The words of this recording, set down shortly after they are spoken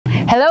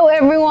Hello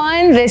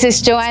everyone, this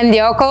is Joanne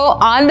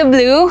Dioko on the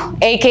Blue,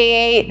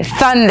 aka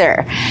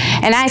Thunder.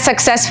 And I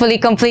successfully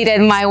completed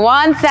my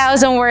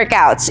 1,000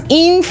 workouts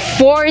in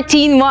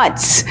 14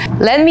 months.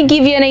 Let me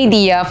give you an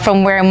idea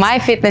from where my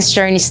fitness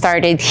journey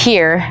started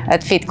here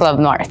at Fit Club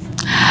North.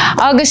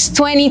 August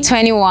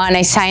 2021,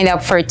 I signed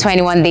up for a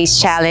 21 days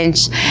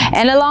challenge,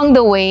 and along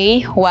the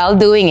way, while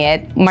doing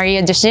it,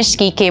 Maria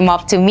Duschnisky came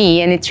up to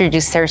me and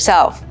introduced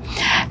herself.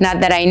 Not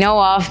that I know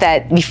of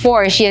that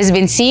before, she has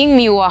been seeing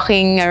me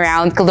walking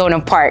around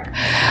Kelowna Park,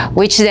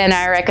 which then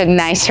I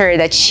recognized her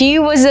that she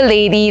was the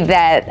lady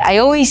that I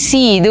always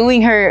see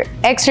doing her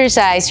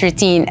exercise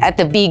routine at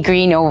the big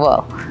green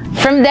oval.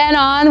 From then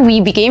on,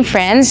 we became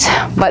friends,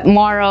 but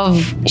more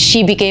of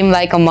she became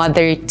like a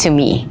mother to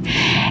me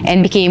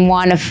and became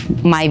one of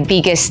my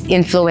biggest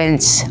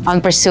influence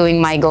on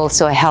pursuing my goals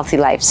to a healthy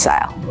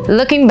lifestyle.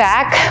 Looking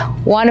back,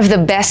 one of the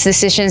best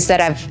decisions that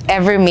I've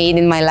ever made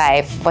in my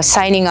life was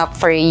signing up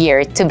for a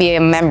year to be a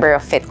member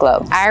of Fit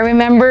Club. I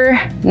remember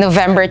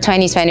November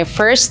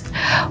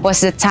 2021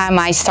 was the time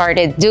I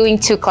started doing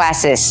 2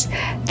 classes,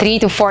 3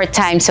 to 4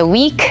 times a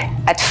week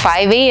at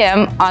 5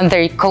 a.m.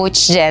 under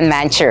Coach Jen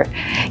Mancher.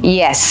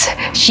 Yes,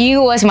 she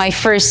was my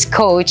first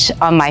coach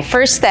on my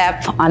first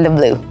step on the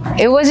Blue.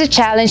 It was a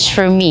challenge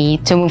for me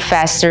to move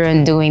faster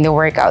on doing the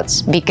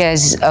workouts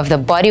because of the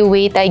body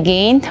weight I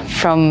gained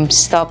from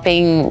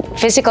stopping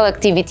physical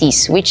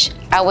activities, which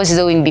I was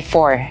doing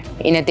before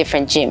in a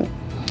different gym,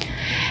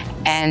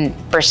 and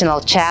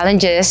personal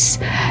challenges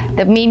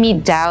that made me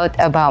doubt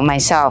about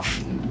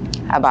myself,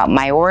 about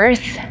my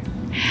worth,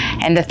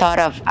 and the thought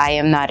of I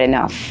am not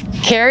enough.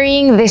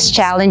 Carrying these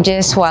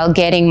challenges while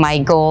getting my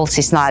goals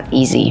is not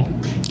easy.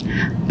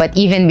 But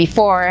even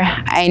before,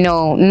 I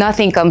know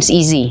nothing comes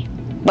easy,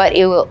 but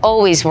it will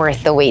always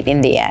worth the wait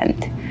in the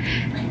end.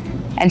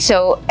 And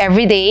so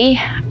every day,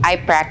 I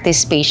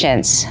practice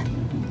patience.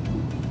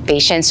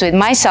 Patience with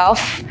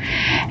myself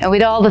and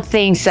with all the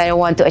things that I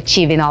want to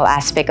achieve in all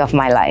aspects of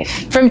my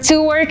life. From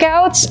 2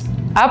 workouts,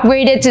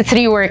 upgraded to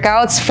 3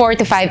 workouts 4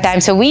 to 5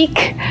 times a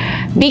week,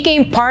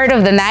 became part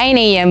of the 9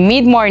 a.m.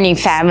 Midmorning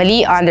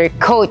Family under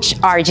Coach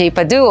RJ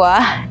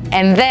Padua,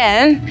 and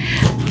then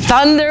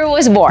Thunder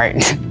was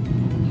born.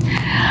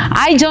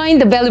 I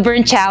joined the Belly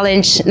Burn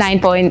Challenge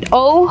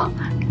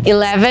 9.0,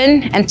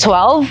 11, and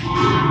 12,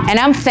 and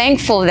I'm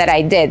thankful that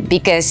I did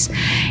because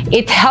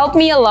it helped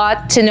me a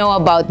lot to know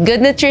about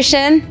good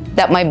nutrition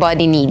that my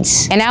body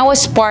needs. And I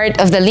was part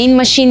of the Lean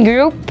Machine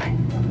group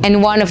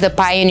and one of the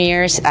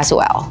pioneers as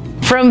well.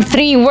 From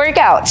 3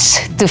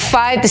 workouts to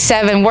 5 to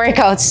 7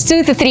 workouts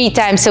 2 to 3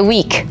 times a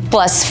week,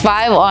 plus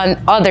 5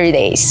 on other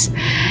days.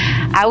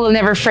 I will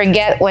never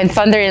forget when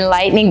Thunder and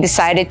Lightning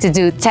decided to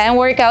do 10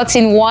 workouts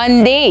in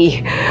one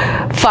day,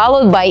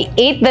 followed by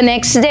 8 the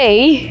next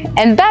day,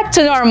 and back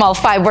to normal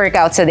 5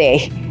 workouts a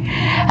day.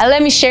 And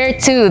let me share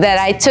too that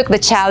I took the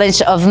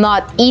challenge of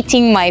not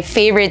eating my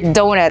favorite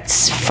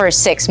donuts for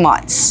 6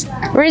 months.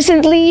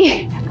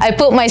 Recently, I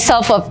put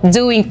myself up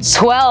doing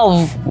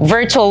 12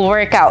 virtual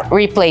workout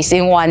replays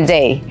in one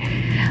day,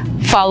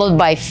 followed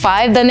by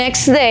 5 the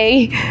next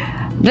day,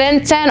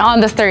 then 10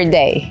 on the 3rd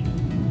day.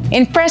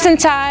 In present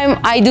time,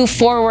 I do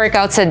 4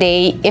 workouts a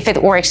day if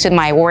it works with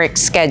my work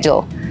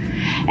schedule.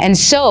 And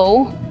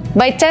so,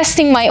 by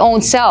testing my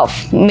own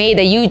self, made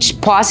a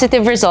huge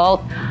positive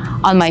result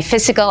on my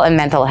physical and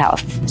mental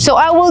health. So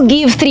I will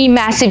give 3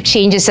 massive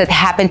changes that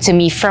happened to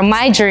me from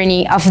my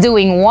journey of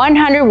doing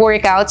 100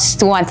 workouts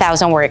to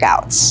 1,000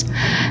 workouts.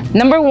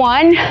 Number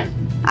 1,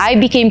 I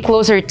became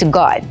closer to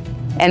God,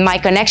 and my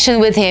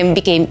connection with Him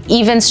became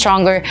even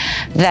stronger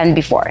than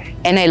before,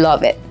 and I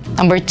love it.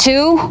 Number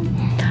 2,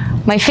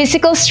 my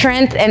physical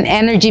strength and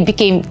energy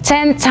became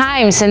 10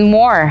 times and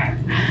more.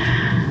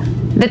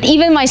 That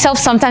even myself,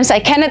 sometimes I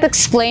cannot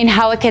explain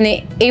how I can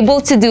able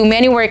to do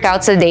many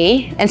workouts a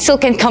day and still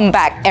can come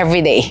back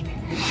every day.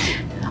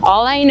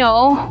 All I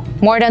know,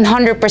 more than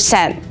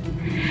 100%,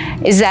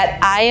 is that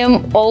I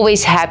am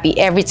always happy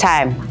every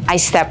time I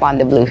step on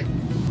the Blue.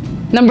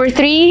 Number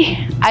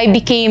 3, I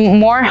became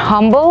more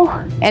humble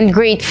and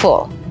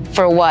grateful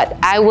for what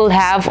I will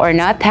have or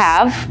not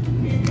have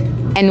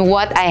and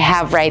what I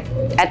have right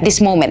at this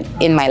moment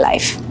in my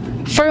life.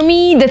 For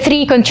me, the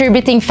 3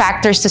 contributing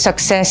factors to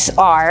success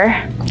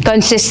are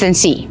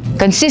consistency.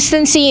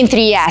 Consistency in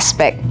 3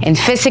 aspects, in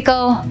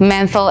physical,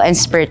 mental, and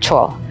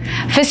spiritual.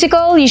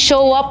 Physical, you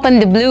show up on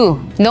the Blue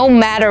no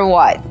matter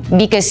what,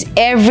 because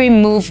every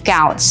move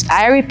counts.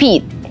 I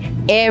repeat,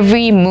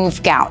 every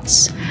move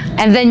counts.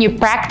 And then you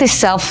practice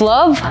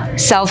self-love,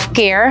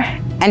 self-care,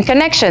 and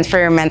connection for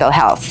your mental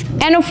health.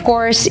 And of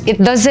course, it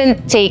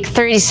doesn't take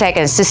 30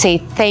 seconds to say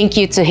thank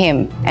you to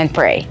Him and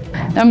pray.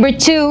 Number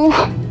 2,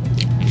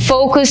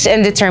 focus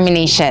and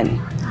determination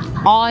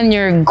on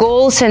your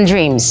goals and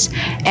dreams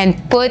and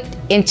put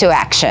into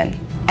action.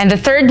 And the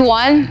 3rd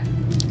one,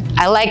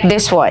 I like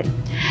this one.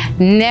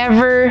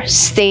 Never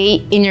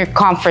stay in your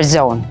comfort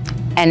zone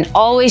and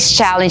always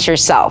challenge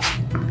yourself.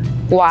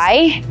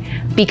 Why?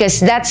 because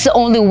that's the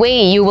only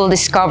way you will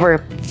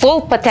discover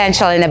full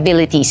potential and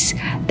abilities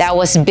that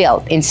was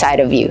built inside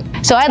of you.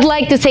 So I'd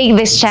like to take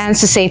this chance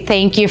to say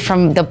thank you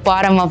from the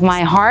bottom of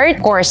my heart.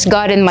 Of course,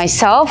 God and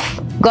myself.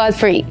 God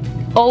for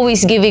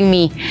always giving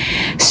me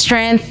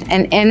strength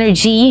and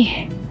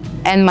energy,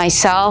 and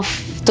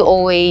myself to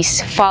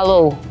always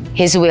follow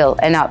His will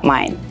and not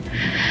mine.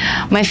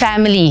 My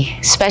family,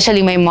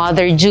 especially my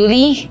mother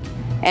Julie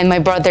and my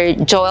brother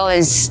Joel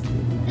and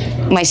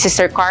my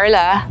sister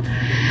Carla,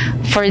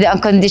 for the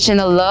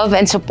unconditional love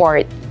and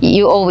support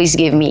you always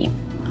give me.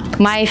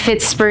 My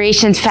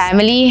Fitspiration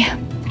family,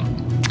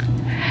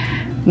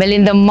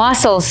 Melinda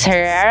Muscles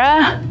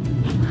Herrera,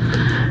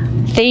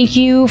 thank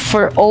you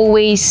for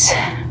always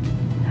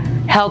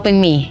helping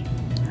me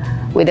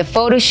with the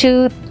photo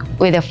shoot,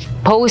 with the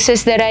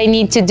poses that I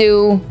need to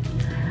do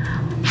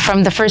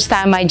from the first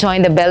time I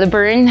joined the Belly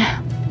Burn.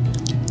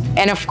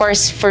 And of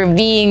course, for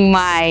being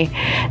my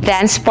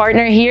dance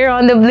partner here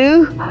on the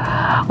Blue,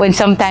 when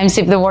sometimes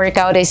if the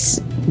workout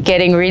is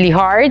getting really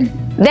hard,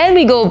 then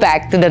we go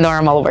back to the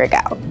normal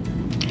workout.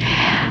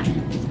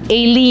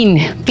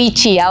 Aileen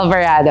Peachy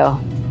Alvarado,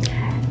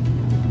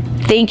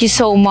 thank you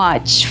so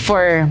much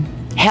for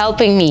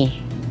helping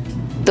me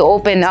to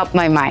open up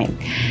my mind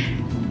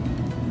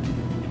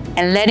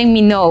and letting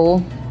me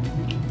know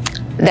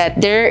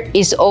that there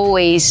is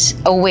always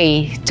a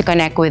way to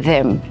connect with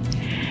Him.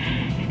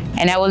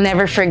 And I will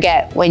never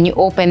forget when you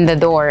opened the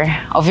door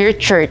of your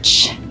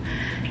church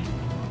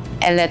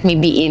and let me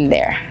be in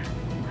there.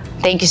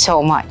 Thank you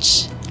so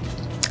much.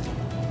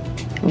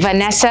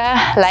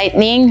 Vanessa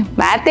Lightning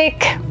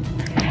Matic,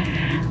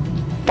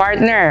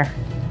 partner,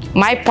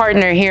 my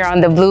partner here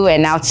on the Blue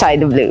and outside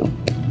the Blue.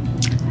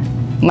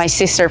 My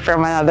sister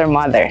from another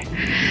mother.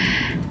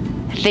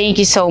 Thank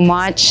you so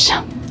much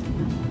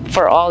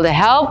for all the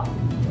help,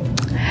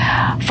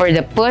 for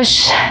the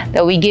push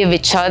that we give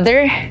each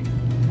other.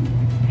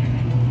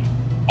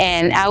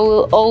 And I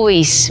will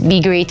always be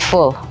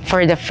grateful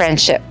for the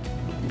friendship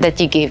that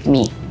you give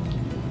me.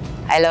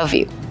 I love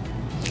you.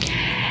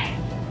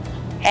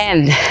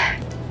 And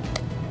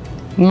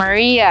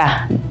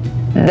Maria,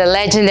 the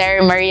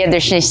legendary Maria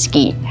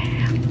Duschnisky,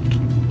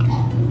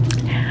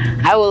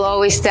 I will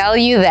always tell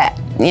you that,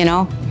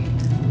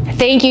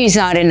 thank you is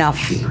not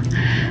enough.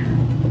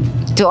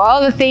 To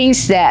all the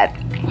things that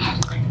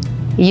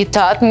you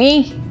taught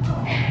me,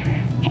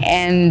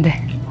 and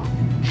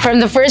from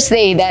the first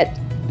day that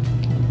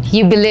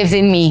you believed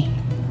in me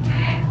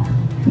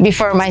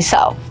before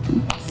myself.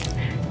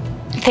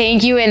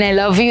 Thank you, and I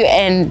love you,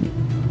 and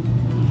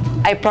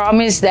I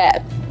promise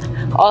that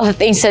all the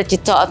things that you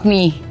taught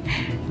me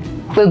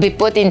will be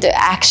put into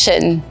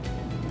action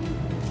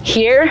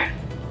here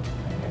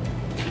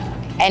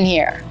and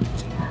here.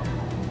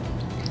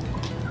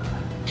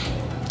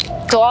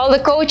 To all the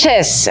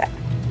coaches,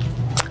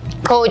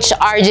 Coach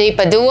RJ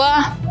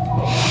Padua,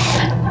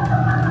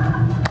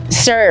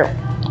 sir,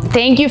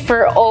 thank you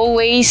for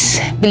always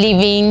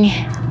believing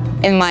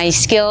in my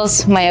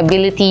skills, my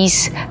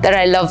abilities that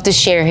I love to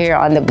share here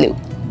on the Blue.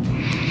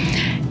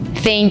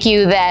 Thank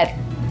you that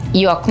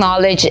you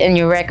acknowledge and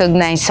you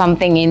recognize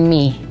something in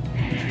me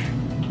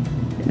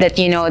that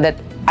you know that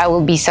I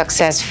will be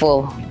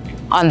successful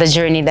on the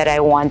journey that I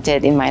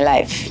wanted in my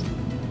life,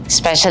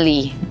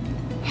 especially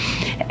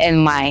in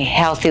my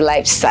healthy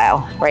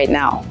lifestyle right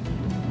now.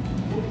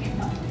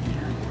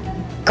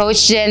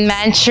 Coach Jen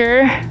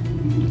Mancher,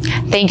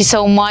 thank you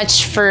so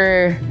much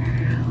for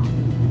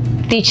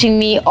teaching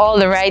me all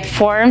the right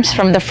forms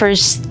from the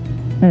first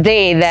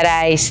day that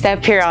I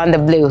stepped here on the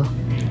Blue.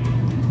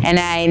 And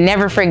I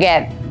never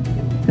forget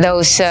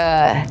those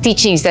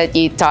teachings that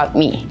you taught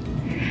me.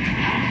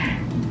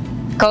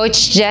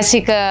 Coach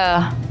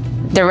Jessica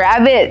the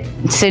Rabbit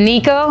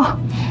Sunico,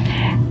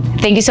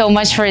 thank you so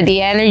much for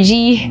the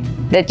energy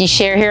that you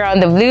share here on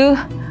the Blue.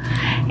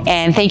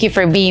 And thank you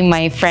for being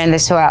my friend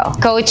as well.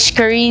 Coach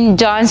Corrine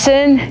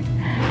Johnson,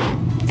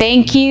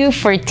 thank you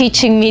for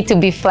teaching me to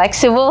be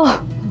flexible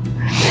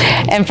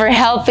and for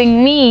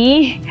helping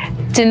me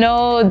to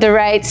know the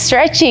right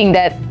stretching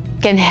that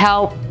can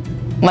help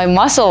my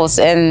muscles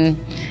and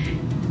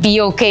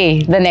be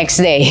okay the next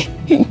day.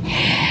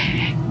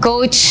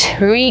 Coach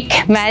Rick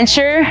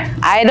Mancher,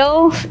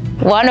 idol,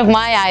 one of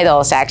my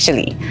idols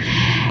actually.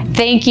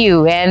 Thank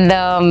you, and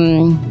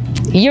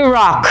you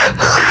rock.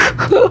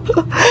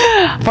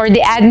 For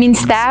the admin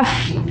staff,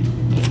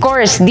 of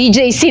course,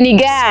 DJ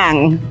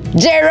Sinigang,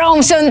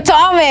 Jerome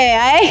Santome,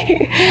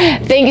 eh?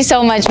 Thank you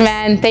so much,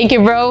 man. Thank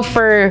you, bro,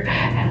 for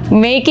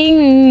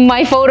making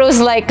my photos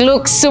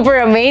look super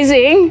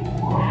amazing.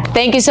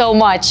 Thank you so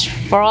much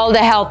for all the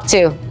help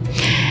too.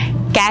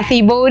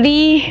 Kathy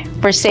Bodie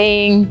for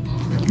saying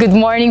good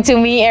morning to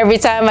me every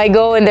time I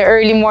go in the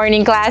early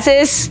morning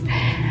classes.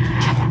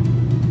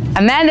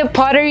 Amanda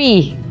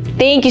Pottery,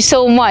 thank you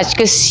so much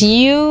because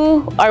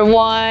you are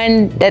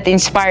one that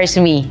inspires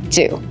me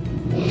too.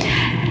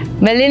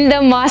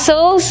 Melinda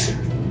Muscles,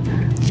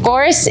 of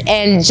course,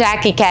 and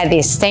Jackie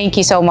Cadiz, thank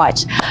you so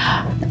much.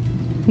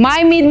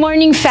 My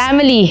Midmorning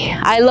family,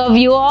 I love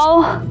you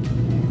all.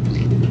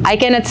 I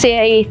cannot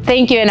say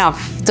thank you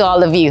enough to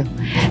all of you.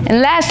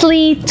 And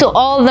lastly, to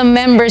all the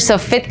members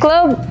of Fit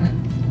Club,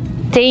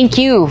 thank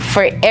you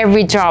for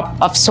every drop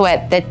of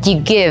sweat that you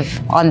give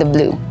on the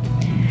blue.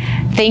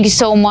 Thank you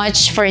so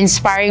much for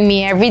inspiring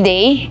me every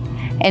day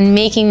and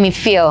making me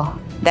feel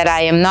that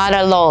I am not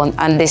alone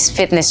on this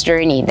fitness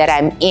journey that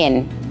I'm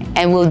in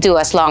and will do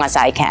as long as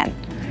I can.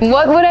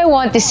 What would I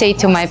want to say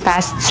to my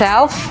past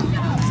self?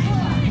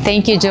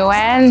 Thank you,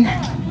 Joanne.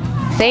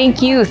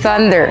 Thank you,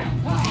 Thunder,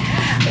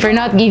 for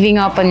not giving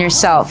up on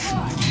yourself,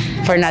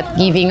 for not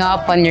giving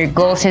up on your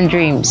goals and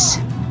dreams,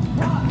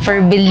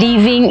 for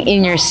believing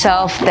in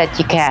yourself that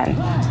you can,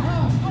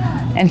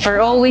 and for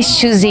always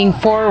choosing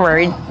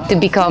forward to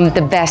become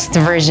the best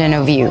version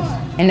of you.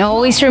 And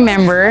always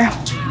remember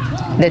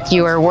that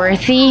you are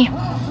worthy,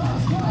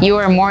 you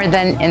are more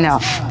than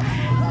enough,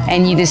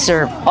 and you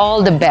deserve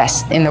all the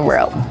best in the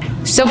world.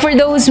 So for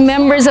those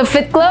members of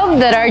Fit Club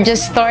that are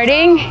just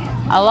starting,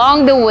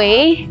 along the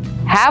way,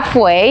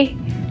 halfway,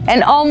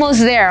 and almost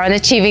there on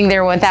achieving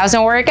their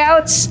 1,000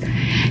 workouts,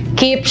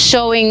 keep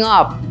showing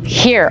up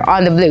here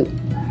on the blue.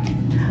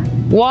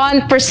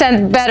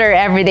 1% better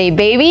every day,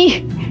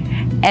 baby.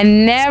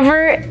 And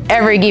never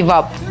ever give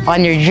up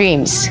on your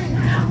dreams,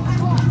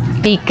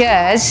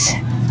 because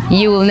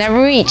you will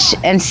never reach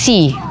and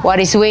see what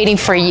is waiting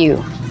for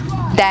you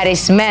that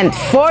is meant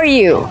for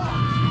you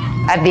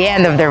at the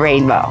end of the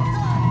rainbow.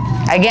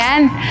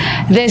 Again,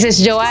 this is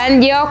Joanne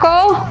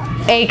Dioko,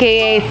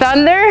 aka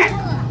Thunder,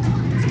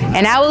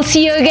 and I will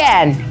see you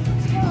again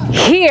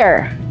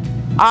here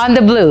on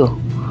the blue.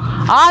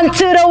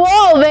 Onto the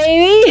wall,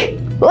 baby!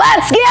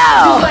 Let's go!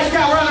 Just like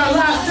that, we're on our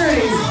last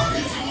journey.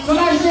 So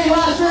now you say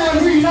last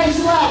journey, read nice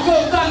and loud.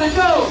 Go, Thunder,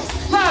 go!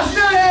 Last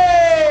journey!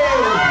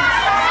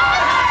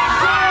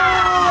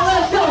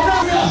 Let's go,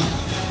 Thunder!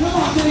 Come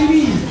on,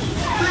 baby!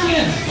 Bring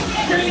in!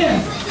 Bring in!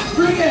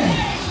 Bring in!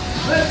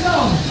 Let's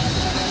go!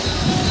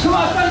 Come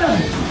on, Thunder!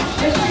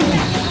 Hey, bring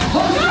it!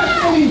 Hold it up,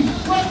 baby!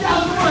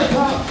 1,000 work!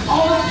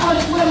 All the fun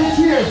sweat is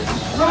here!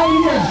 Right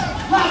here!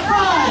 Last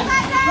 5!